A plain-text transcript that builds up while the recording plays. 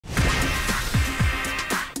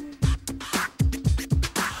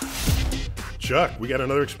Chuck, we got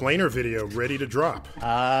another explainer video ready to drop.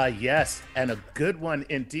 Yes, and a good one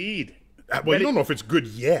indeed. Well, you don't know if it's good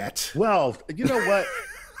yet. Well, you know what?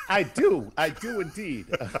 I do indeed.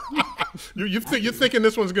 You're thinking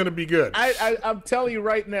this one's going to be good. I'm telling you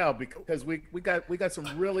right now, because we got some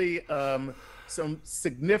really some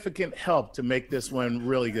significant help to make this one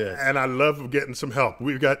really good. And I love getting some help.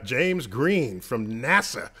 We've got James Green from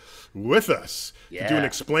NASA with us to do an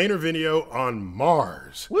explainer video on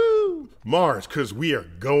Mars. Woo! Mars, because we are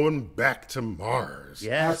going back to Mars.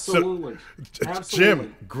 Yeah, absolutely.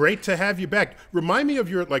 Jim, great to have you back. Remind me of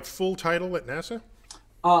your full title at NASA.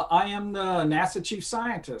 I am the NASA chief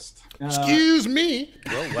scientist. Excuse me.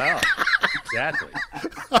 Oh, wow. Exactly.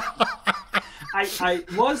 I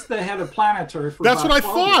was the head of planetary for That's about what I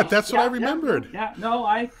 12 thought. years. That's what I remembered. Yeah. No,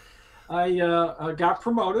 I got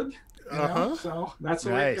promoted. You know, so that's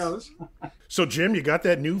the way it goes. So, Jim, you got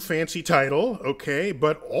that new fancy title, okay,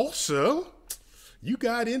 but also you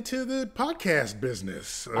got into the podcast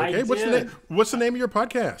business. Okay, I did. What's the name of your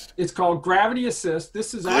podcast? It's called Gravity Assist.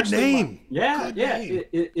 This is Good actually name. Good name.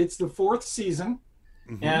 It's the 4th season,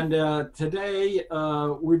 and today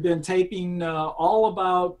we've been taping all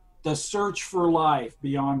about the search for life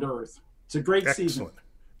beyond Earth. It's a great season.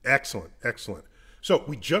 Excellent. So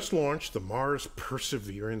we just launched the Mars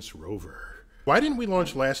Perseverance rover. Why didn't we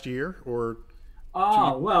launch last year or?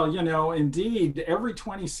 Well, you know, indeed, every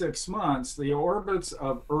 26 months, the orbits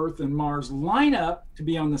of Earth and Mars line up to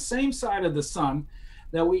be on the same side of the sun,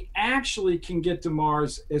 that we actually can get to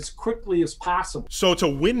Mars as quickly as possible. So it's a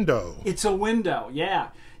window. It's a window, yeah.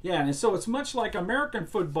 And so it's much like American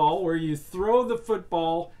football, where you throw the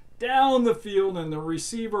football down the field and the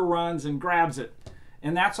receiver runs and grabs it.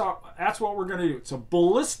 And that's what we're going to do. It's a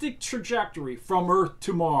ballistic trajectory from Earth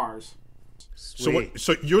to Mars. Sweet.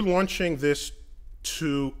 So you're launching this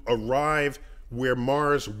to arrive where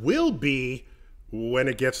Mars will be when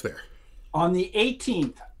it gets there? On the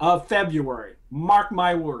 18th of February. Mark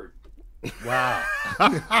my word. Wow.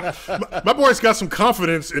 My boy's got some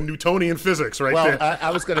confidence in Newtonian physics there. Well, I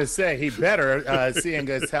was going to say he better, seeing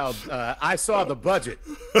as how I saw the budget.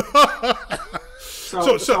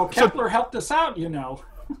 So Kepler helped us out, you know.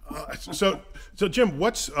 So Jim,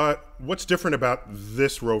 what's different about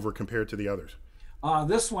this rover compared to the others?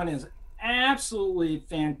 This one is absolutely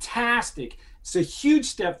fantastic. It's a huge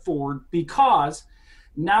step forward because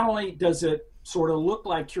not only does it sort of look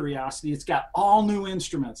like Curiosity, it's got all new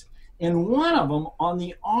instruments. And one of them on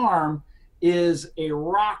the arm is a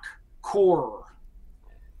rock corer.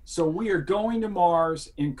 So we are going to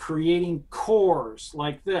Mars and creating cores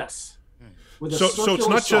like this. With a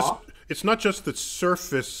circular saw. It's not just the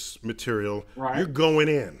surface material. Right. You're going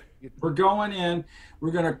in. We're going in.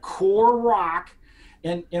 We're going to core rock,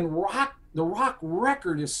 and rock. The rock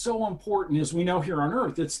record is so important, as we know here on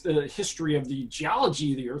Earth. It's the history of the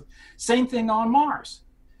geology of the Earth. Same thing on Mars.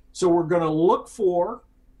 So we're going to look for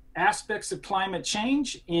aspects of climate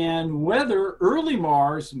change and whether early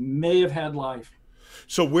Mars may have had life.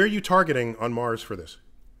 So where are you targeting on Mars for this?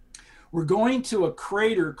 We're going to a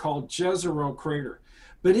crater called Jezero Crater,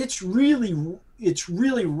 but it's really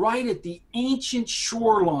right at the ancient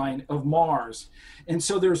shoreline of Mars. And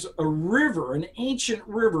so there's a river, an ancient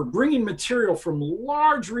river, bringing material from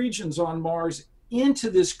large regions on Mars into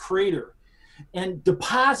this crater and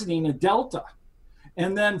depositing a delta,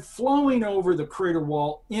 and then flowing over the crater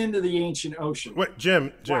wall into the ancient ocean. Wait,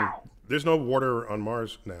 Jim, Wow. There's no water on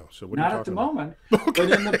Mars now. So what are Not you at the talking moment, about? Okay.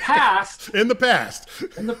 but in the past. In the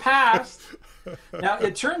past. Now,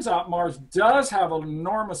 it turns out Mars does have an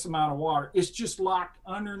enormous amount of water. It's just locked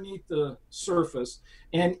underneath the surface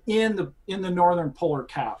and in the northern polar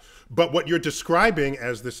cap. But what you're describing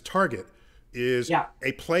as this target is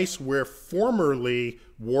a place where formerly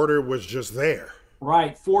water was just there.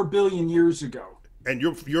 Right, 4 billion years ago. And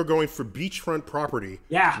you're going for beachfront property.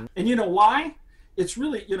 Yeah, and you know why? It's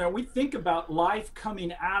really, you know, we think about life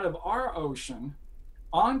coming out of our ocean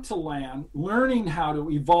onto land, learning how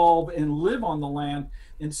to evolve and live on the land.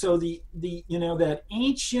 And so the you know, that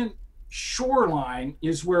ancient shoreline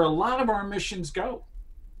is where a lot of our missions go.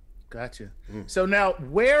 Gotcha. So now,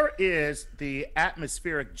 where is the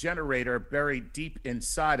atmospheric generator buried deep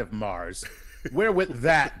inside of Mars? Where would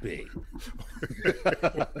that be?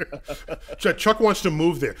 Chuck wants to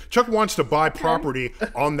move there. Chuck wants to buy property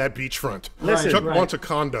on that beachfront. Listen, Chuck wants a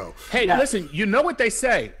condo. Hey, listen, you know what they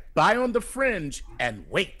say. Buy on the fringe and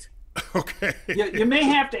wait. Okay. You may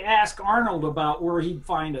have to ask Arnold about where he'd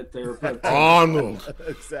find it there. But, Arnold.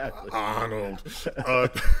 Exactly. Arnold.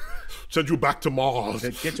 Send you back to Mars.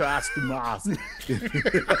 Get your ass to Mars.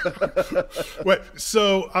 Wait,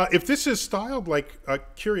 so if this is styled like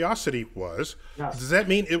Curiosity was, Yes. does that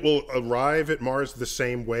mean it will arrive at Mars the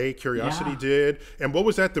same way Curiosity did? And what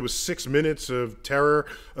was that? There was 6 minutes of terror.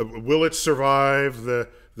 Will it survive the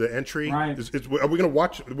entry? Right. Are we going to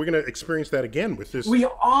watch? We're going to experience that again with this. We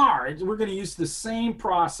are. We're going to use the same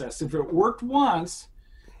process. If it worked once,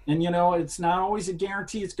 and it's not always a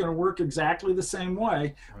guarantee it's going to work exactly the same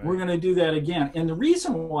way, we're going to do that again. And the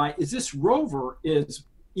reason why is this rover is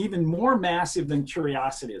even more massive than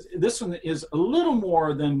Curiosity is. This one is a little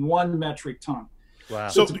more than 1 metric ton. Wow.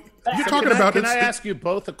 So you're talking about? Can I ask you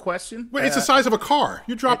both a question? Wait, it's the size of a car.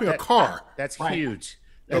 You're dropping a car. That's Right. huge.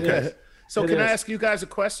 Okay. So It can I is. ask you guys a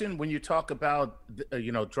question when you talk about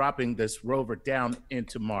dropping this rover down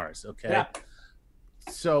into Mars? Okay. Yeah.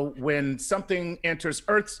 So when something enters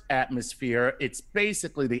Earth's atmosphere, it's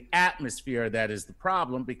basically the atmosphere that is the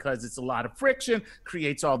problem because it's a lot of friction,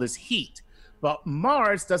 creates all this heat. But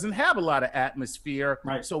Mars doesn't have a lot of atmosphere.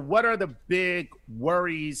 Right. So what are the big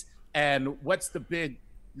worries and what's the big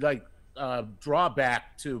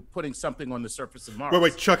drawback to putting something on the surface of Mars?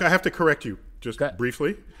 Wait, Chuck, I have to correct you just Okay.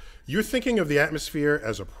 briefly. You're thinking of the atmosphere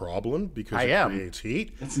as a problem because I it am. creates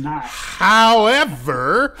heat. It's not.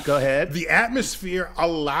 However, Go ahead. the atmosphere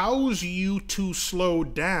allows you to slow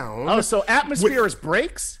down. Oh, so atmosphere is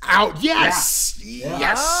brakes? Out. Yes.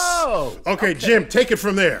 Yes. Oh. Okay, Jim, take it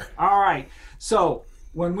from there. All right. So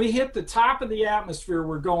when we hit the top of the atmosphere,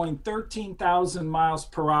 we're going 13,000 miles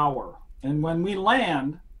per hour. And when we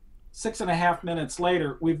land 6.5 minutes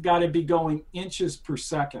later, we've got to be going inches per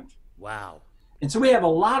second. Wow. And so we have a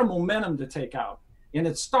lot of momentum to take out. And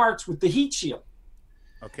it starts with the heat shield.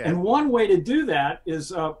 Okay. And one way to do that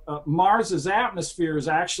is Mars's atmosphere is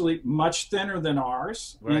actually much thinner than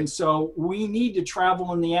ours. Right. And so we need to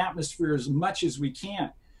travel in the atmosphere as much as we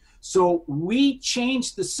can. So we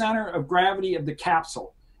change the center of gravity of the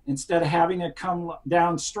capsule. Instead of having it come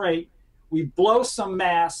down straight, we blow some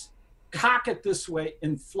mass, cock it this way,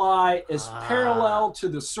 and fly as parallel to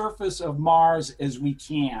the surface of Mars as we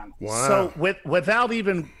can. Wow. So without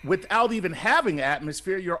even having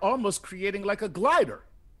atmosphere, you're almost creating like a glider.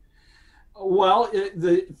 Well,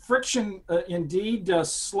 the friction indeed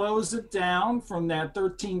slows it down from that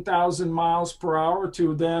 13,000 miles per hour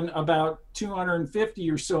to then about 250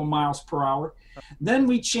 or so miles per hour. Then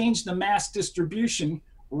we change the mass distribution,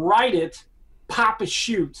 right it, pop a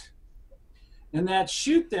chute. And that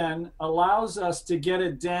chute then allows us to get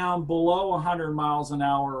it down below 100 miles an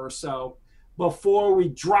hour or so before we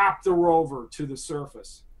drop the rover to the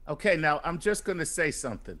surface. Okay, now I'm just going to say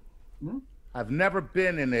something. I've never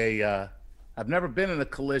been in a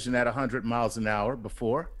collision at 100 miles an hour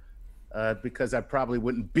before because I probably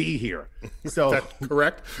wouldn't be here. So That's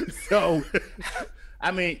correct. So,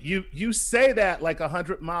 I mean, you say that like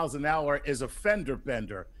 100 miles an hour is a fender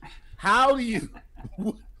bender. How do you?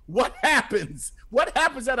 What happens? What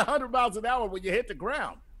happens at 100 miles an hour when you hit the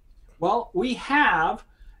ground? Well, we have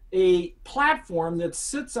a platform that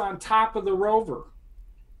sits on top of the rover,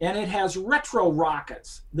 and it has retro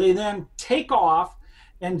rockets. They then take off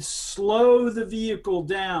and slow the vehicle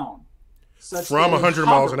down. From 100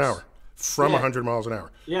 miles an hovers. hour. From 100 miles an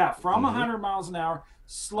hour. Yeah, from 100 miles an hour,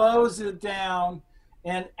 slows it down,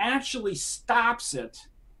 and actually stops it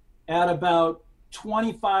at about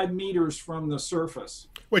 25 meters from the surface.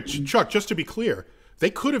 Wait, Chuck, just to be clear, they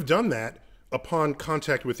could have done that upon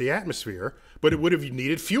contact with the atmosphere, but it would have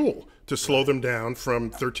needed fuel to slow them down from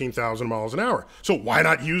 13,000 miles an hour. So why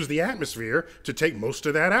not use the atmosphere to take most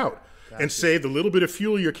of that out and save the little bit of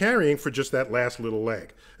fuel you're carrying for just that last little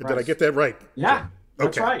leg? Did I get that right? Yeah,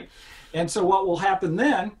 that's Okay. right. And so what will happen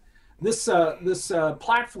then, this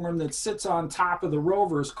platform that sits on top of the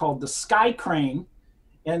rover is called the sky crane.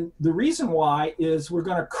 And the reason why is we're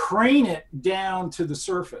going to crane it down to the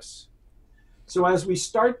surface. So as we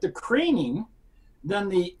start the craning, then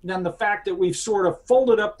the fact that we've sort of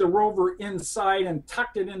folded up the rover inside and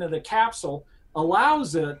tucked it into the capsule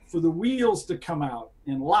allows it for the wheels to come out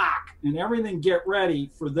and lock and everything get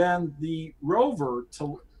ready for then the rover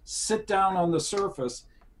to sit down on the surface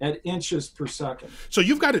at inches per second. So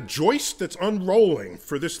you've got a joist that's unrolling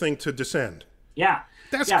for this thing to descend. Yeah.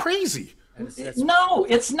 That's Yeah. crazy. No,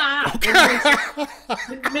 it's not.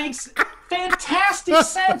 It makes fantastic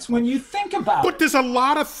sense when you think about But it. there's a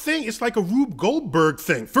lot of things. It's like a Rube Goldberg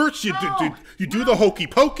thing. First, you do the hokey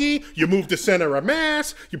pokey. You move the center of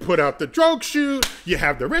mass. You put out the drogue chute. You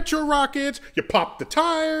have the retro rockets. You pop the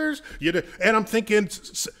tires. And I'm thinking,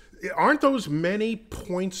 aren't those many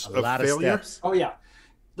points of lot failure? of steps. Oh, yeah,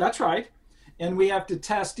 that's right. And we have to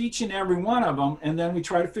test each and every one of them, and then we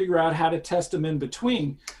try to figure out how to test them in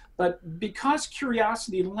between. But because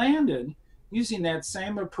Curiosity landed using that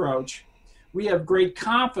same approach, we have great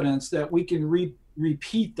confidence that we can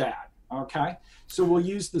repeat that, okay? So we'll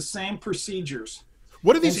use the same procedures.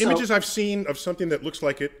 What are these images I've seen of something that looks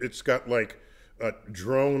like it's got like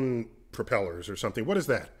drone propellers or something? What is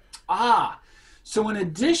that? So in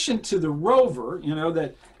addition to the rover, you know,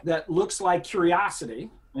 that looks like Curiosity,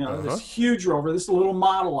 you know, this huge rover, this little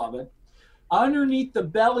model of it, underneath the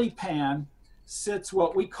belly pan sits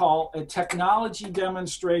what we call a technology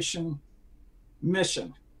demonstration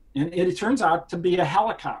mission. And it turns out to be a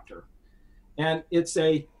helicopter. And it's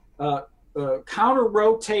a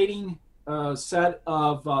counter-rotating set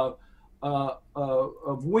of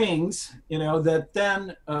wings, you know, that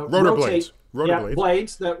then rotate.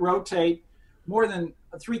 Blades that rotate more than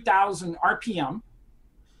 3,000 RPM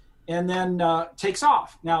and then takes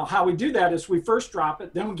off. Now, how we do that is we first drop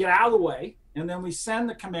it, then we get out of the way, and then we send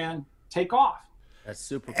the command, take off. That's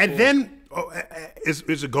super cool. And then, is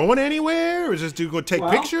it going anywhere? Is this dude going to take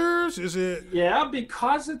pictures? Is it? Yeah,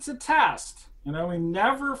 because it's a test. You know, we've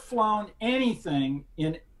never flown anything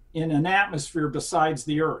in an atmosphere besides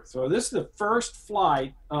the Earth. So this is the first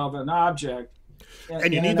flight of an object.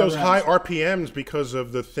 And you need those high RPMs because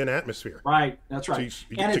of the thin atmosphere. Right, that's right. So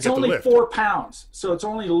and it's only 4 pounds. So it's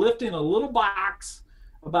only lifting a little box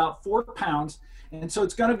about 4 pounds. And so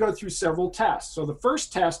it's going to go through several tests. So the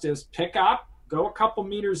first test is pick up, go a couple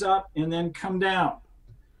meters up, and then come down.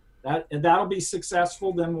 That'll be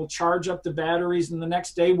successful. Then we'll charge up the batteries, and the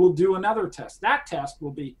next day we'll do another test. That test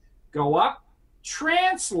will be go up,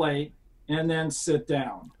 translate, and then sit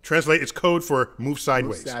down. Translate, it's code for move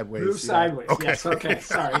sideways. Move sideways. Okay. Yes, okay,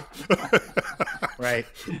 sorry. Right.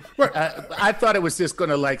 I thought it was just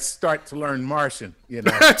going to like start to learn Martian, you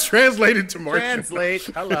know. Translated to Martian. Translate,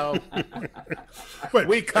 hello.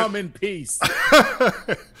 We come in peace.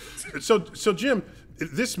 So Jim,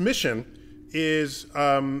 this mission is,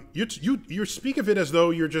 you speak of it as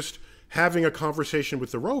though you're just having a conversation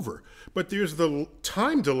with the rover, but there's the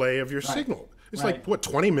time delay of your signal. It's like, what,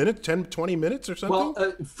 20 minutes, 10, 20 minutes or something?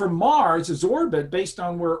 Well, for Mars' orbit, based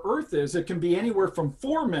on where Earth is, it can be anywhere from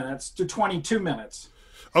 4 minutes to 22 minutes.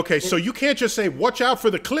 Okay, so you can't just say, watch out for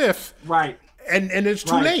the cliff. Right. And it's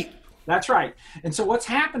too late. That's right. And so what's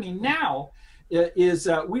happening now is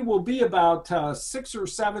we will be about 6 or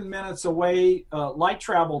 7 minutes away, light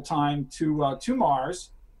travel time to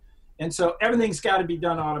Mars. And so everything's got to be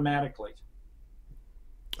done automatically.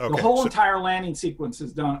 Okay, the whole entire landing sequence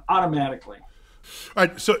is done automatically. All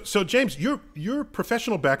right, so James, your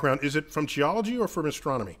professional background, is it from geology or from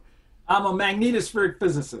astronomy? I'm a magnetospheric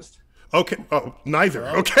physicist. Okay. Oh, neither.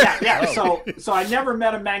 Okay. Yeah. So I never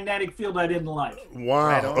met a magnetic field I didn't like. Wow.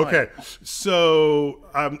 Right, okay. So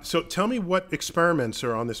tell me what experiments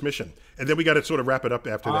are on this mission, and then we got to sort of wrap it up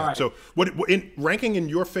after that. Right. So what ranking in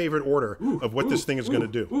your favorite order of what this thing is going to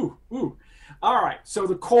do? All right. So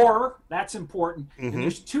the core, that's important. And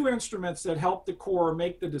there's 2 instruments that help the core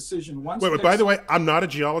make the decision. Wait, by the way, I'm not a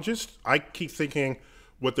geologist. I keep thinking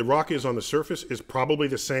what the rock is on the surface is probably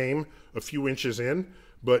the same a few inches in.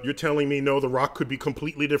 But you're telling me, no, the rock could be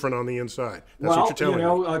completely different on the inside. That's what you're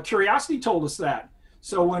telling me. Curiosity told us that.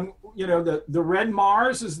 So when, the red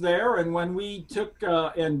Mars is there, and when we took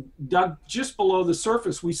and dug just below the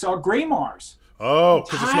surface, we saw gray Mars. Oh,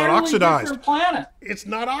 because it's not oxidized. Different planet. It's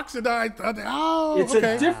not oxidized. It's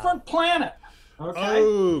a different planet. Okay.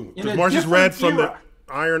 Oh, because Mars is red from the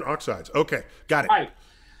iron oxides. Okay, got it. Right.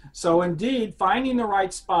 So indeed, finding the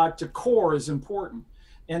right spot to core is important.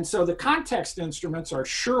 And so the context instruments are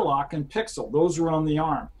Sherlock and Pixel. Those are on the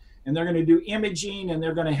arm. And they're going to do imaging, and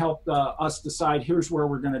they're going to help us decide here's where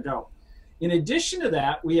we're going to go. In addition to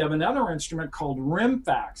that, we have another instrument called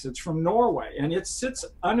RIMFAX. It's from Norway, and it sits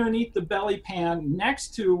underneath the belly pan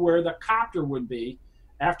next to where the copter would be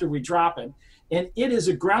after we drop it. And it is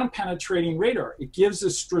a ground-penetrating radar. It gives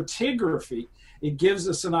us stratigraphy. It gives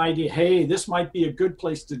us an idea, hey, this might be a good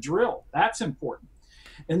place to drill. That's important.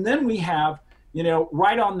 And then we have,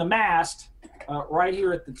 right on the mast, right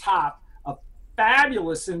here at the top, a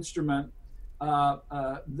fabulous instrument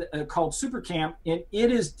called SuperCam, and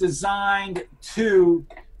it is designed to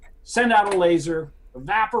send out a laser,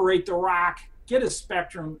 evaporate the rock, get a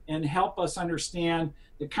spectrum, and help us understand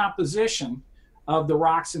the composition of the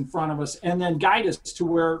rocks in front of us, and then guide us to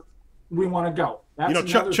where we want to go. That's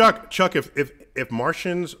Chuck, if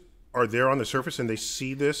Martians are there on the surface and they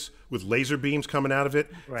see this with laser beams coming out of it,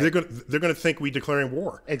 they're going to think we're declaring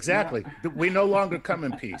war. Exactly. Yeah. We no longer come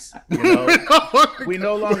in peace. We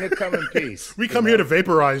no longer come in peace. We come here to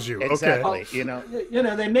vaporize you. Exactly.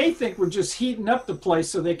 Okay. They may think we're just heating up the place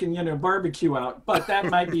so they can barbecue out, but that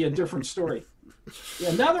might be a different story.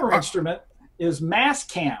 Another instrument is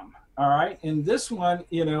Mastcam. All right, and this one,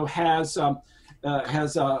 has a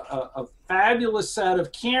fabulous set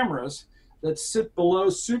of cameras that sit below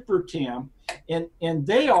SuperCam, and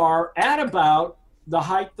they are at about the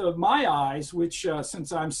height of my eyes, which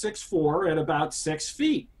since I'm 6'4", at about 6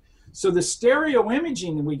 feet. So the stereo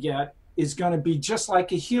imaging that we get is going to be just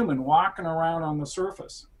like a human walking around on the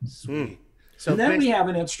surface. Sweet. So then we have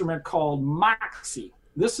an instrument called Moxie.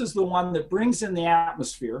 This is the one that brings in the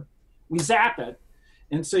atmosphere. We zap it.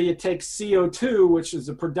 And so you take CO2, which is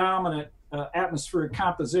a predominant atmospheric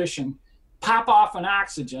composition, pop off an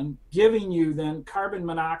oxygen, giving you then carbon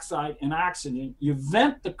monoxide and oxygen. You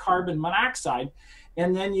vent the carbon monoxide,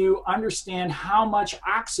 and then you understand how much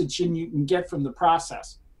oxygen you can get from the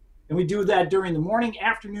process. And we do that during the morning,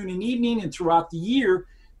 afternoon, and evening, and throughout the year.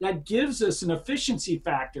 That gives us an efficiency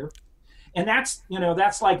factor. And that's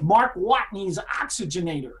like Mark Watney's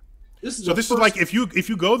oxygenator. This is like if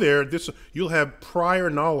you go there, you'll have prior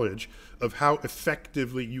knowledge of how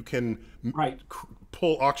effectively you can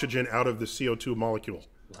pull oxygen out of the CO2 molecule.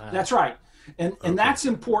 Wow. That's right. And that's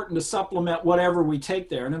important to supplement whatever we take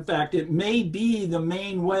there. And in fact, it may be the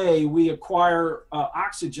main way we acquire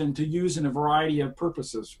oxygen to use in a variety of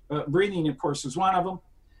purposes. Breathing, of course, is one of them.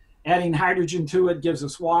 Adding hydrogen to it gives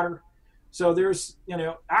us water. So there's,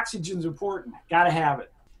 oxygen's important. Got to have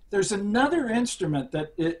it. There's another instrument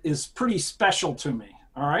that is pretty special to me,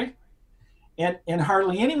 all right? And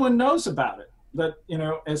hardly anyone knows about it. But,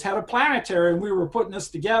 as head of planetary, and we were putting this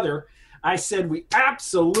together, I said we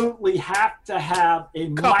absolutely have to have a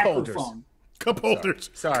microphone. Cup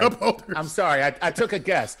holders. Sorry. Cup holders. I'm sorry. I took a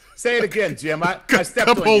guess. Say it again, Jim. I stepped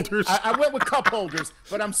cup on holders. You. I went with cup holders,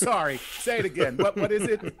 but I'm sorry. Say it again. What is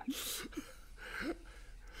it?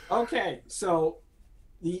 Okay, so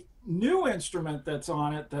the new instrument that's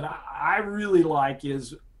on it that I really like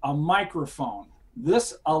is a microphone.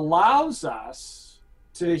 This allows us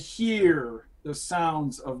to hear the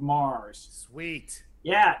sounds of Mars. Sweet.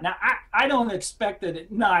 Yeah. Now I don't expect that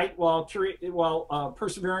at night while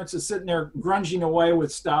Perseverance is sitting there grunging away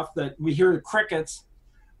with stuff that we hear the crickets,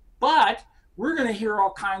 but we're going to hear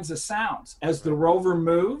all kinds of sounds as the rover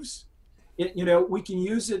moves. We can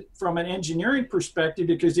use it from an engineering perspective,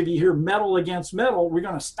 because if you hear metal against metal, we're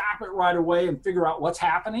going to stop it right away and figure out what's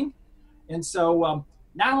happening. And so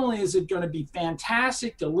not only is it going to be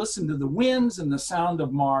fantastic to listen to the winds and the sound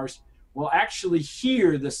of Mars, we'll actually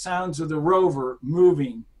hear the sounds of the rover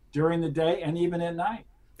moving during the day and even at night.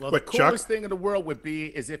 Well, the coolest thing in the world would be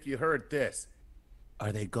is if you heard this.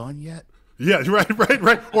 Are they gone yet? Yeah,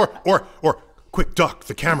 right. Or quick, duck,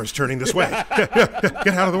 the camera's turning this way. Get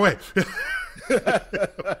out of the way.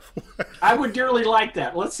 I would dearly like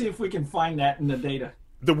that. Let's see if we can find that in the data.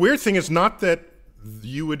 The weird thing is not that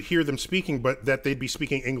you would hear them speaking, but that they'd be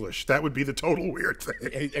speaking English. That would be the total weird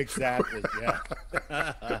thing. Exactly,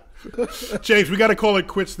 yeah. James, we got to call it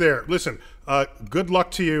quits there. Listen, good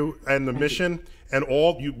luck to you and the mission. And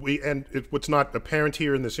what's not apparent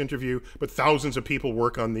here in this interview, but thousands of people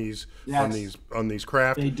work on these on these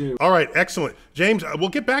craft. They do. All right, excellent, James. We'll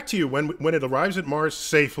get back to you when it arrives at Mars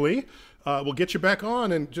safely. We'll get you back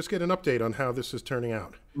on and just get an update on how this is turning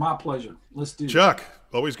out. My pleasure. Let's do it. Chuck,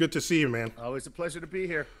 always good to see you, man. Always a pleasure to be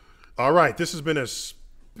here. All right, this has been a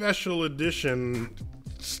special edition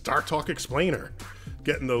StarTalk Explainer,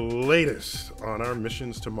 getting the latest on our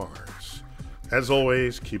missions to Mars. As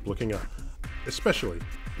always, keep looking up, especially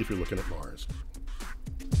if you're looking at Mars.